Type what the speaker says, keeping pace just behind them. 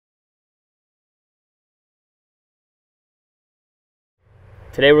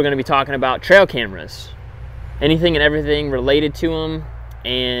Today we're going to be talking about trail cameras, anything and everything related to them,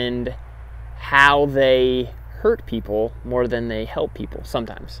 and how they hurt people more than they help people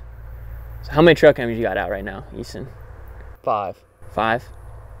sometimes. So how many trail cameras you got out right now, Easton? 5. 5?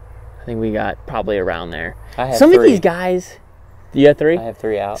 I think we got probably around there. I have Some 3. of these guys, you got 3? I have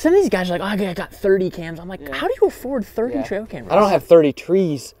 3 out. Some of these guys are like, oh, I got 30 cams. I'm like, how do you afford 30 trail cameras? I don't have 30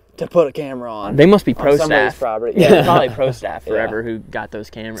 trees to put a camera on. They must be pro somebody's staff. property. Yeah, probably pro staff forever who got those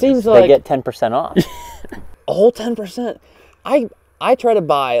cameras. Seems They like get 10% off. a whole 10%. I try to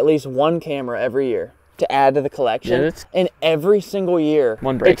buy at least one camera every year to add to the collection. Yeah, and every single year,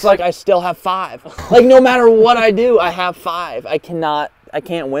 one breaks. It's like I still have 5. Like no matter what I do, I have 5. I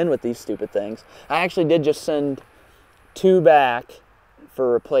can't win with these stupid things. I actually did just send 2 back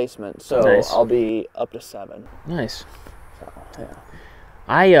for replacement, so nice. I'll be up to 7. Nice. So, yeah.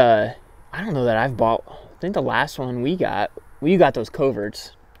 I don't know that I've bought. I think the last one we got those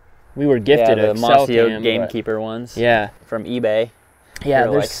coverts. We were gifted the a Mossio cam, Gamekeeper ones. Yeah. From eBay. Yeah,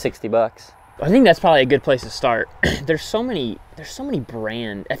 They're like $60. I think that's probably a good place to start. There's so many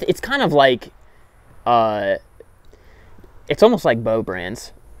brand. It's kind of like, it's almost like bow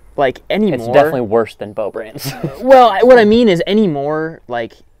brands. Like anymore. It's definitely worse than bow brands. Well, what I mean is anymore,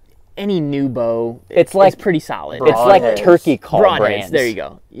 like any new bow, it's pretty solid. It's like turkey call brands. There you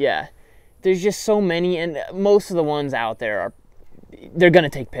go. Yeah. There's just so many, and most of the ones out there they're going to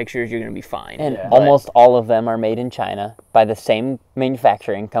take pictures. You're going to be fine. And almost all of them are made in China by the same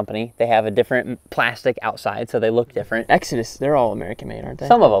manufacturing company. They have a different plastic outside, so they look different. Exodus, they're all American made, aren't they?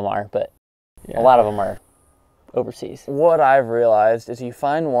 Some of them are, but a lot of them are overseas. What I've realized is you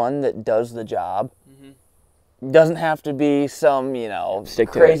find one that does the job. Doesn't have to be some,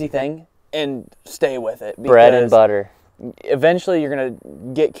 crazy thing, and stay with it. Bread and butter. Eventually, you're going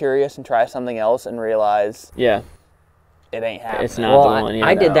to get curious and try something else and realize it ain't happening. It's not the one.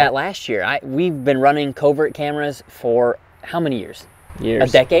 I did that last year. We've been running covert cameras for how many years? A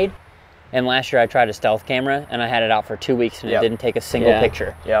decade. And last year I tried a stealth camera, and I had it out for 2 weeks, and it didn't take a single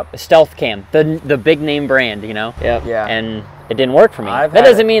picture. A stealth cam, the big name brand, And it didn't work for me. That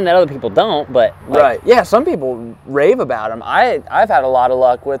doesn't mean that other people don't, but Yeah, some people rave about them. I've had a lot of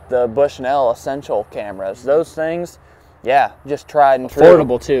luck with the Bushnell Essential cameras. Those things, just tried and true.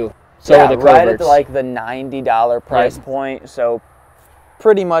 Affordable too. So the right at like the $90 price point. So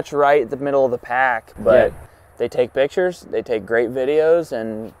pretty much right at the middle of the pack. But they take pictures, they take great videos,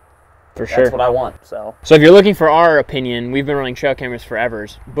 and that's what I want. So if you're looking for our opinion, we've been running trail cameras forever.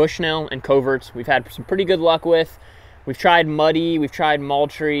 Bushnell and coverts, we've had some pretty good luck with. We've tried Muddy, we've tried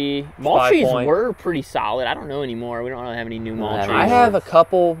Moultrie. Moultries were pretty solid. I don't know anymore. We don't really have any new Moultries. I have a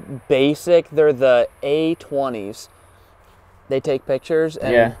couple basic. They're the A20s. They take pictures,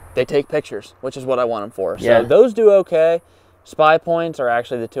 and they take pictures, which is what I want them for. So those do okay. Spy Points are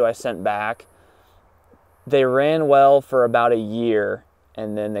actually the 2 I sent back. They ran well for about a year,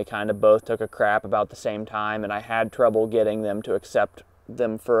 and then they kind of both took a crap about the same time, and I had trouble getting them to accept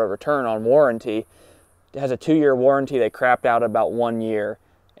them for a return on warranty. It has a 2-year warranty. They crapped out about 1 year,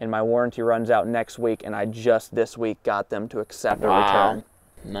 and my warranty runs out next week, and I just this week got them to accept a return.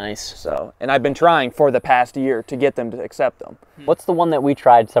 Nice. So, and I've been trying for the past year to get them to accept them. What's the one that we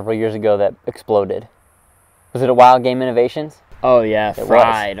tried several years ago that exploded? Was it a Wild Game Innovations? Oh yeah,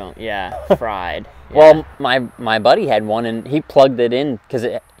 fried. Fried. Well, my buddy had one, and he plugged it in because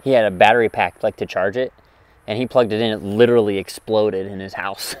he had a battery pack to charge it, and he plugged it in. It literally exploded in his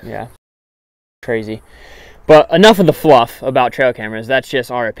house. Yeah. Crazy. But enough of the fluff about trail cameras. That's just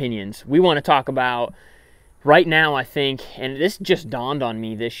our opinions. We want to talk about right now, I think, and this just dawned on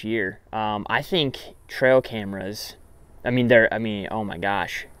me this year. I think trail cameras, oh my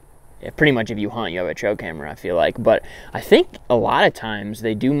gosh. Pretty much if you hunt, you have a trail camera, I feel like. But I think a lot of times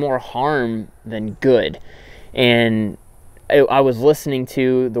they do more harm than good. And I was listening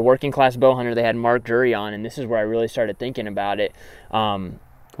to the Working Class Bow Hunter. They had Mark Drury on, and this is where I really started thinking about it.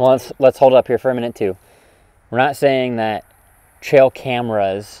 Well, let's hold up here for a minute, too. We're not saying that trail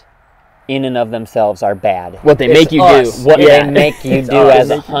cameras in and of themselves are bad. What they make you do. What they make you do as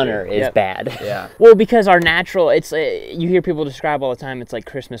a hunter is bad. Yeah. Well, because our natural, you hear people describe all the time, it's like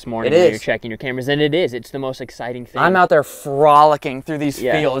Christmas morning when you're checking your cameras, and it is. It's the most exciting thing. I'm out there frolicking through these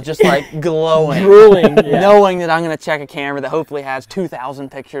fields, just like glowing. Drooling. Knowing that I'm going to check a camera that hopefully has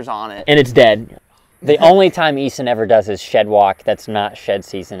 2,000 pictures on it. And it's dead. The only time Easton ever does his shed walk that's not shed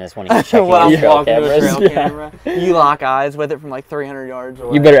season is when he's checking well, his trail cameras. To a trail camera. You lock eyes with it from like 300 yards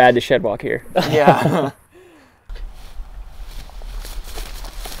away. You better add the shed walk here. Yeah.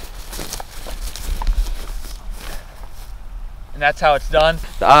 And that's how it's done.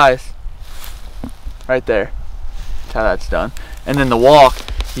 The eyes. Right there. That's how that's done. And then the walk,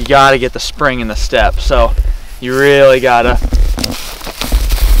 you got to get the spring in the step. So you really got to,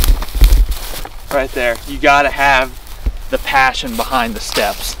 right there, you got to have the passion behind the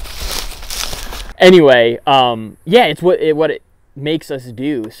steps. Anyway, yeah, it's what it makes us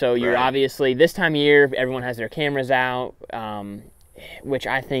do. So you're obviously, this time of year, everyone has their cameras out, which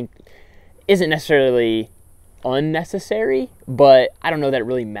I think isn't necessarily unnecessary, but I don't know that it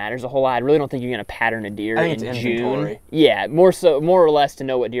really matters a whole lot. I really don't think you're going to pattern a deer in June. Yeah, more or less to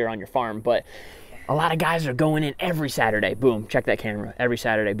know what deer are on your farm, but a lot of guys are going in every Saturday, boom, check that camera. Every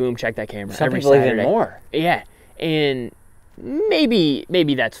Saturday, boom, check that camera. Some every people Saturday. even more. Yeah, and maybe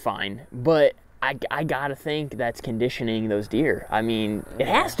that's fine, but I gotta think that's conditioning those deer. I mean, it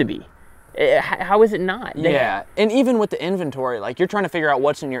has to be. How is it not? Yeah, and even with the inventory, like you're trying to figure out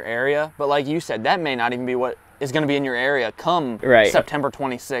what's in your area, but like you said, that may not even be what is going to be in your area come September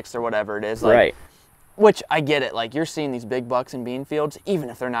 26th or whatever it is. Like, which I get it. Like you're seeing these big bucks in bean fields, even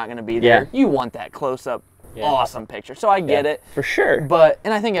if they're not going to be there, you want that close-up, awesome picture. So I get it. For sure. But,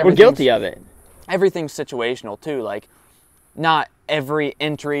 and I think we're guilty of it. Everything's situational too. Like not every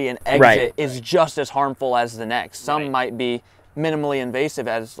entry and exit is just as harmful as the next. Some might be minimally invasive,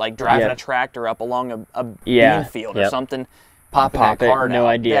 as like driving a tractor up along a bean field or something, popping that card out. No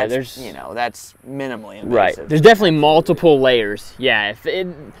idea. That's, that's minimally invasive. Right. There's definitely multiple layers. Yeah. If it,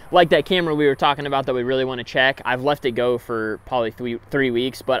 like that camera we were talking about that we really want to check, I've left it go for probably 3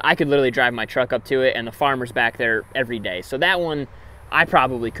 weeks, but I could literally drive my truck up to it, and the farmer's back there every day. So that one, I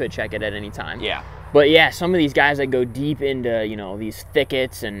probably could check it at any time. Yeah. But yeah, some of these guys that go deep into, these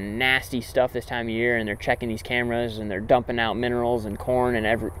thickets and nasty stuff this time of year, and they're checking these cameras and they're dumping out minerals and corn and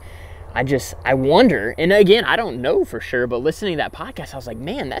I wonder, and again, I don't know for sure, but listening to that podcast, I was like,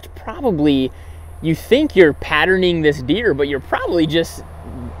 man, that's probably, you think you're patterning this deer, but you're probably just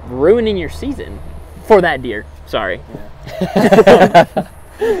ruining your season for that deer. Sorry. Yeah.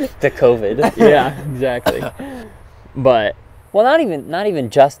 The COVID. Yeah, exactly. But. Well, not even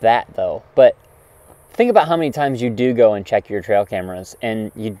just that though, but think about how many times you do go and check your trail cameras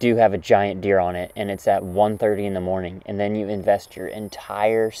and you do have a giant deer on it and it's at 1:30 in the morning, and then you invest your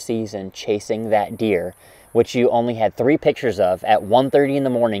entire season chasing that deer, which you only had 3 pictures of at 1:30 in the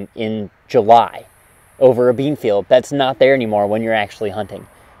morning in July over a bean field that's not there anymore when you're actually hunting.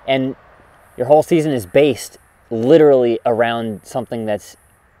 And your whole season is based literally around something that's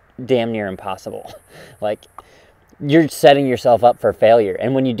damn near impossible. Like, you're setting yourself up for failure.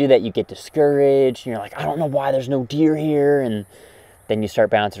 And when you do that, you get discouraged. And you're like, I don't know why there's no deer here. And then you start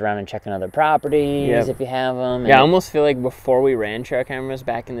bouncing around and checking other properties if you have them. Yeah, I almost feel like before we ran trail cameras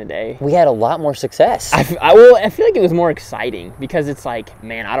back in the day, we had a lot more success. I feel like it was more exciting because it's like,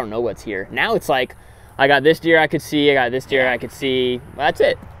 man, I don't know what's here. Now it's like, I got this deer I could see. I got this deer I could see. Well, that's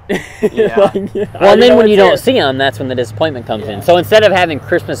it. Well, and then when you don't see them, that's when the disappointment comes in. So instead of having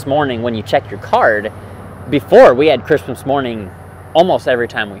Christmas morning when you check your card, before we had Christmas morning almost every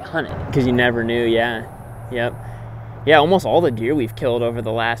time we hunted. Because you never knew, yeah. Almost all the deer we've killed over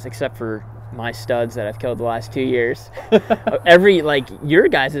the last, except for my studs that I've killed the last 2 years. Your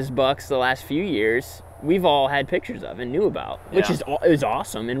guys' bucks the last few years, we've all had pictures of and knew about, which is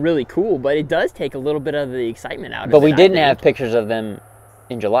awesome and really cool, but it does take a little bit of the excitement out of it. But we didn't have pictures of them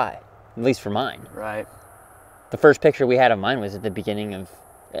in July, at least for mine. Right. The first picture we had of mine was at the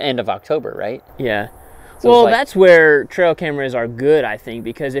end of October, right? Yeah. So that's where trail cameras are good, I think,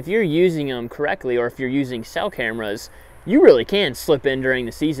 because if you're using them correctly, or if you're using cell cameras, you really can slip in during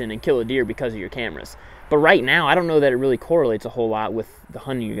the season and kill a deer because of your cameras. But right now, I don't know that it really correlates a whole lot with the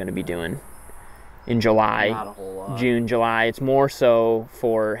hunting you're going to be doing in July, not a whole lot. June, July. It's more so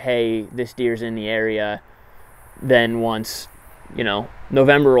for, hey, this deer's in the area, then once,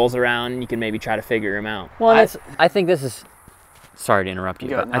 November rolls around, you can maybe try to figure him out. Well, I think this is... Sorry to interrupt you,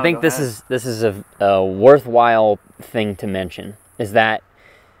 but I think this is a worthwhile thing to mention, is that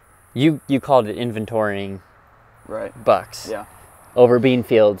you called it inventorying bucks over bean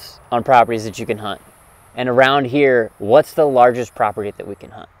fields on properties that you can hunt. And around here, what's the largest property that we can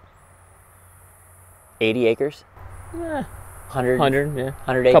hunt? 80 acres? 100, 100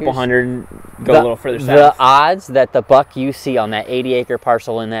 acres? A couple hundred, go a little further south. The odds that the buck you see on that 80-acre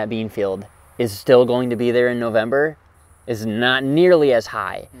parcel in that bean field is still going to be there in November is not nearly as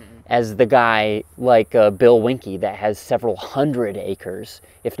high as the guy like Bill Winkie that has several hundred acres,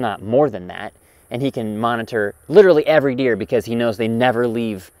 if not more than that, and he can monitor literally every deer because he knows they never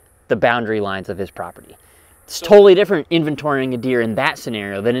leave the boundary lines of his property. It's totally different inventorying a deer in that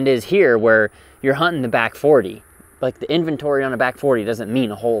scenario than it is here where you're hunting the back 40. Like, the inventory on a back 40 doesn't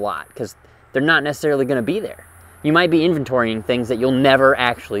mean a whole lot because they're not necessarily going to be there. You might be inventorying things that you'll never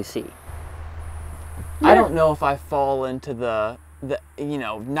actually see. I don't know if I fall into the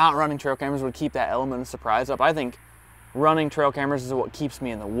not running trail cameras would keep that element of surprise up. I think running trail cameras is what keeps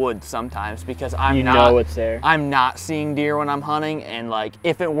me in the woods sometimes, because I'm not seeing deer when I'm hunting, and like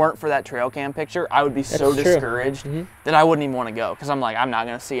if it weren't for that trail cam picture, I would be so discouraged that I wouldn't even want to go, because I'm like, I'm not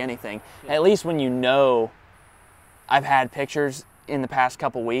going to see anything. At least when I've had pictures in the past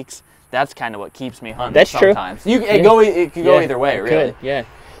couple weeks, that's kind of what keeps me hunting. That's sometimes. True. It could go either way, really. Yeah.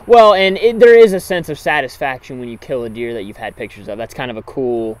 Well, and there is a sense of satisfaction when you kill a deer that you've had pictures of. That's kind of a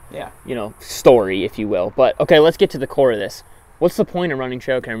cool, story, if you will. But okay, let's get to the core of this. What's the point of running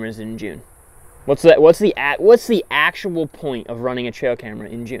trail cameras in June? What's the actual point of running a trail camera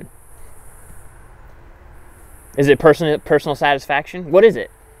in June? Is it personal satisfaction? What is it?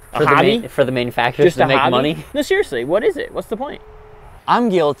 A hobby? For the manufacturers Just to make hobby? money? No, seriously, what is it? What's the point? I'm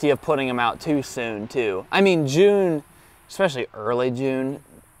guilty of putting them out too soon, too. I mean, June, especially early June,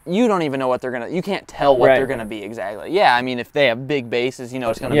 you don't even know what you can't tell what they're gonna be exactly. Yeah, I mean, if they have big bases,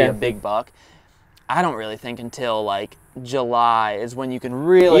 it's gonna be a big buck. I don't really think until like July is when you can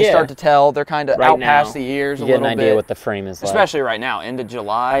really start to tell. They're kind of out past the ears a little bit. You get an idea what the frame is like. Especially right now, into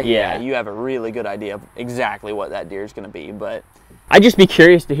July, you have a really good idea of exactly what that deer is gonna be. But I'd just be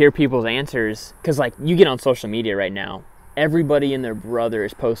curious to hear people's answers, because like you get on social media right now, everybody and their brother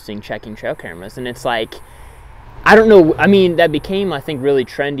is posting checking trail cameras, and it's like, I don't know. I mean, that became, I think, really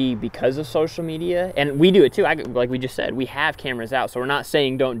trendy because of social media, and we do it too. Like we just said, we have cameras out, so we're not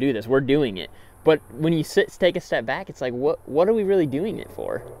saying don't do this. We're doing it. But when you take a step back, it's like, what are we really doing it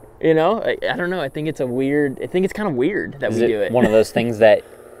for? I don't know. I think it's kind of weird that we do it. One of those things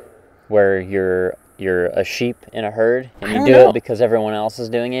where you're a sheep in a herd, and you do it because everyone else is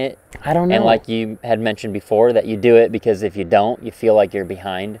doing it. I don't know. And like you had mentioned before, that you do it because if you don't, you feel like you're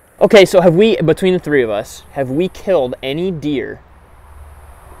behind. Okay, so between the three of us, have we killed any deer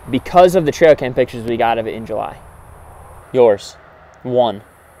because of the trail cam pictures we got of it in July? Yours. One.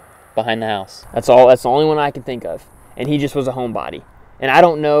 Behind the house. That's all. That's the only one I can think of. And he just was a homebody. And I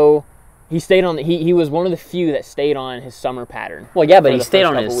don't know. He stayed on. He was one of the few that stayed on his summer pattern. Well, yeah, but he stayed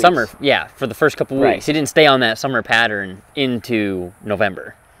on his summer. Yeah, for the first couple weeks. He didn't stay on that summer pattern into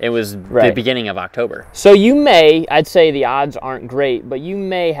November. It was the beginning of October. So I'd say the odds aren't great, but you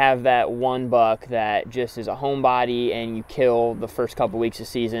may have that one buck that just is a homebody, and you kill the first couple weeks of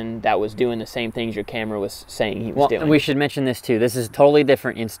season that was doing the same things your camera was saying he was doing. And we should mention this too. This is totally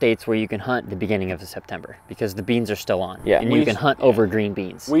different in states where you can hunt the beginning of September, because the beans are still on. Yeah. And you can hunt over green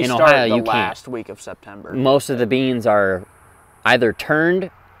beans. In Ohio, you can't. Last week of September. Most of the beans are either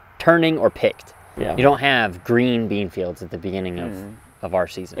turning, or picked. Yeah. You don't have green bean fields at the beginning of our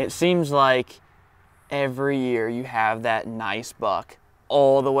season. It seems like every year you have that nice buck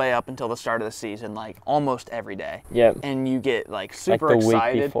all the way up until the start of the season, like almost every day. Yep. And you get like super excited.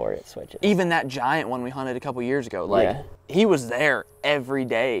 Like the week before it switches. Even that giant one we hunted a couple years ago, he was there every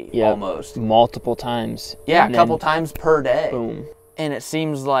day almost. Multiple times. Yeah, a couple times per day. Boom. And it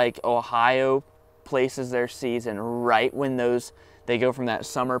seems like Ohio places their season right when they go from that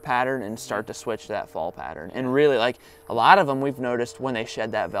summer pattern and start to switch to that fall pattern. And really, like, a lot of them we've noticed when they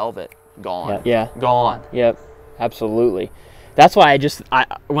shed that velvet, gone. Yeah. Gone. Yep, absolutely. That's why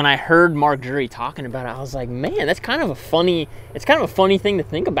when I heard Mark Jury talking about it, I was like, man, it's kind of a funny thing to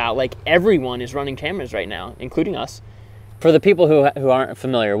think about. Like, everyone is running cameras right now, including us. For the people who aren't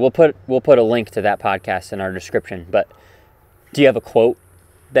familiar, we'll put a link to that podcast in our description. But do you have a quote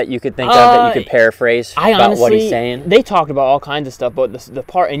that you could think of that you could paraphrase about what he's saying? They talked about all kinds of stuff, but the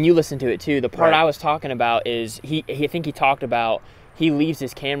part, and you listened to it too, the part I was talking about is I think he talked about he leaves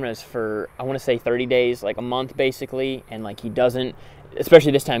his cameras for, I want to say 30 days, like a month basically, and like he doesn't,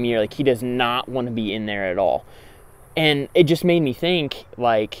 especially this time of year, like he does not want to be in there at all. And it just made me think,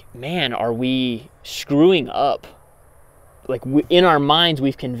 like, man, are we screwing up? Like, in our minds,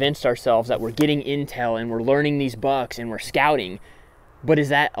 we've convinced ourselves that we're getting intel and we're learning these bucks and we're scouting. But is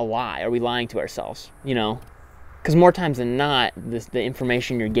that a lie? Are we lying to ourselves? Because more times than not, the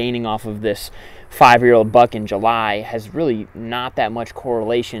information you're gaining off of this 5-year-old buck in July has really not that much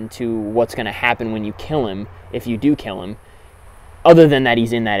correlation to what's going to happen when you kill him, if you do kill him, other than that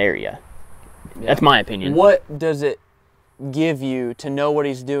he's in that area. Yeah. That's my opinion. What does it give you to know what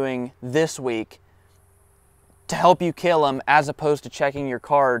he's doing this week to help you kill him, as opposed to checking your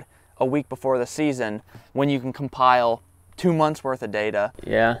card a week before the season when you can compile 2 months worth of data?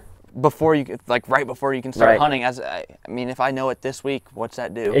 Yeah. before you like right before you can start hunting. I mean, if I know it this week, what's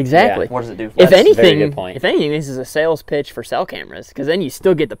that do? Exactly. What does it do? If anything, this is a sales pitch for cell cameras, because then you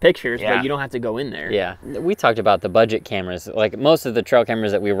still get the pictures, but you don't have to go in there. Yeah, we talked about the budget cameras. Like most of the trail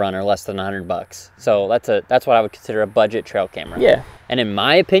cameras that we run are less than $100, so that's what I would consider a budget trail camera. Yeah. And in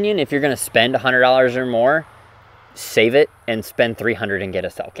my opinion, if you're gonna spend $100 or more, save it and spend $300 and get a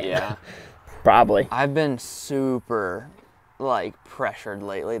cell cam. Yeah. Probably. I've been super like pressured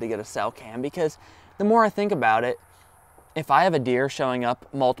lately to get a cell cam, because the more I think about it, if I have a deer showing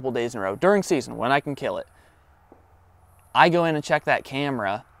up multiple days in a row during season when I can kill it, I go in and check that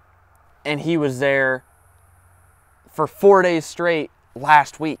camera and he was there for 4 days straight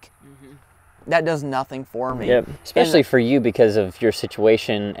last week. That does nothing for me. Yep. Especially for you, because of your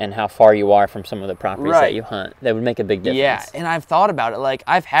situation and how far you are from some of the properties that you hunt. That would make a big difference. Yeah, and I've thought about it. Like,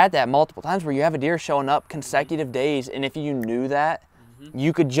 I've had that multiple times where you have a deer showing up consecutive days, and if you knew that,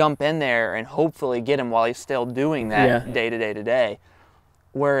 you could jump in there and hopefully get him while he's still doing that day to day to day.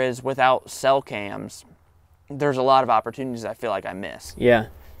 Whereas without cell cams, there's a lot of opportunities I feel like I miss. Yeah,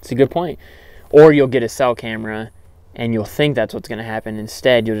 it's a good point. Or you'll get a cell camera and you'll think that's what's going to happen.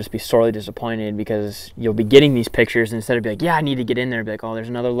 Instead, you'll just be sorely disappointed, because you'll be getting these pictures, and instead of be like, yeah, I need to get in there, be like, oh, there's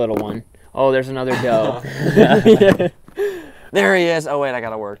another little one. Oh, there's another doe. There he is. Oh, wait, I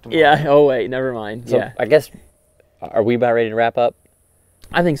got to work tomorrow. Yeah. Oh, wait, never mind. So I guess, are we about ready to wrap up?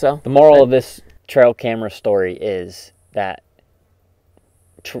 I think so. The moral of this trail camera story is that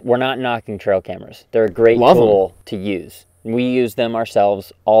we're not knocking trail cameras. They're a great tool to use. We use them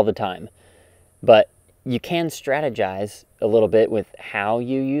ourselves all the time. But you can strategize a little bit with how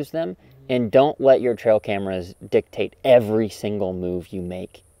you use them, and don't let your trail cameras dictate every single move you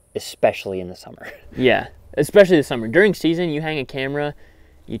make, especially in the summer. Yeah, especially the summer. During season, you hang a camera,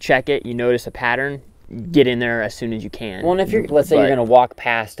 you check it, you notice a pattern, get in there as soon as you can. Well, and if let's say you're going to walk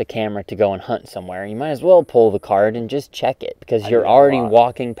past a camera to go and hunt somewhere, you might as well pull the card and just check it, because you're already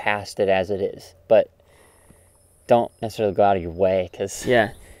walking past it as it is. But don't necessarily go out of your way, because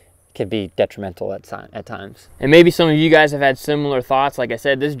can be detrimental at times. And maybe some of you guys have had similar thoughts. Like I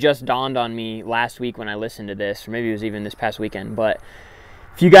said, this just dawned on me last week when I listened to this, or maybe it was even this past weekend. But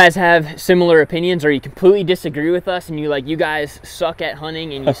if you guys have similar opinions, or you completely disagree with us and you guys suck at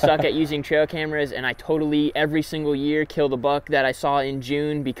hunting and you suck at using trail cameras, and I totally every single year kill the buck that I saw in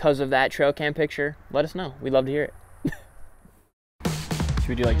June because of that trail cam picture, let us know. We'd love to hear it. Should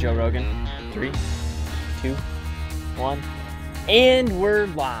we do like Joe Rogan? 3, 2, 1. And we're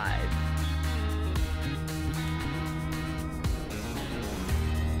live.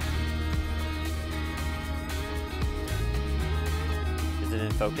 Is it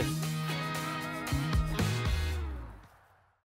in focus?